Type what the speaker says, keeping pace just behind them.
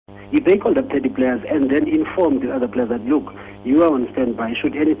If they called up 30 players and then informed the other players that, look, you are on standby.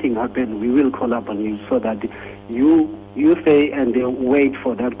 Should anything happen, we will call up on you, so that you say and they wait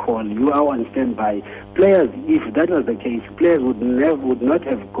for that call. You are on standby. Players, if that was the case, players would not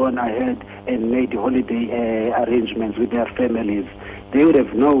have gone ahead and made holiday arrangements with their families. They would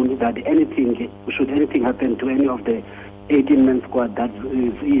have known that should anything happen to any of the 18-man squad that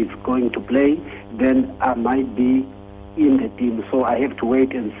is going to play, then I might be in the team. So I have to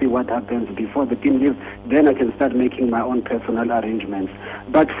wait and see what happens before the team leaves. Then I can start making my own personal arrangements.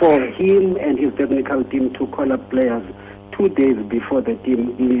 But for him and his technical team to call up players 2 days before the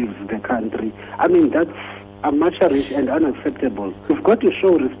team leaves the country, I mean, that's amateurish and unacceptable. We've got to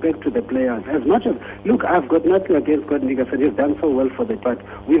show respect to the players. As much as, look, I've got nothing against God Nickerson. He's done so well for the part.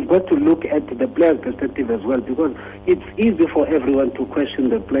 We've got to look at the players' perspective as well, because it's easy for everyone to question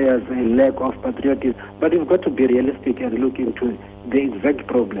the players' lack of patriotism, but we've got to be realistic and look into the exact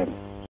problem.